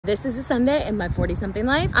This is a Sunday in my 40-something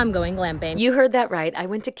life. I'm going glamping. You heard that right. I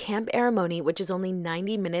went to Camp Aramoni, which is only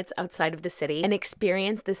 90 minutes outside of the city, and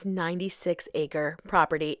experienced this 96-acre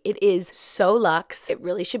property. It is so luxe. It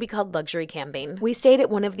really should be called luxury camping. We stayed at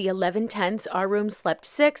one of the 11 tents. Our room slept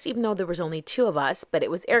 6, even though there was only 2 of us, but it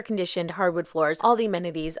was air-conditioned, hardwood floors, all the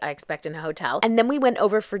amenities I expect in a hotel. And then we went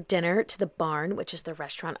over for dinner to the Barn, which is the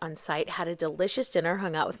restaurant on site, had a delicious dinner,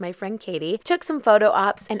 hung out with my friend Katie, took some photo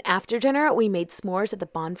ops, and after dinner, we made s'mores at the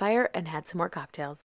bonfire and had some more cocktails.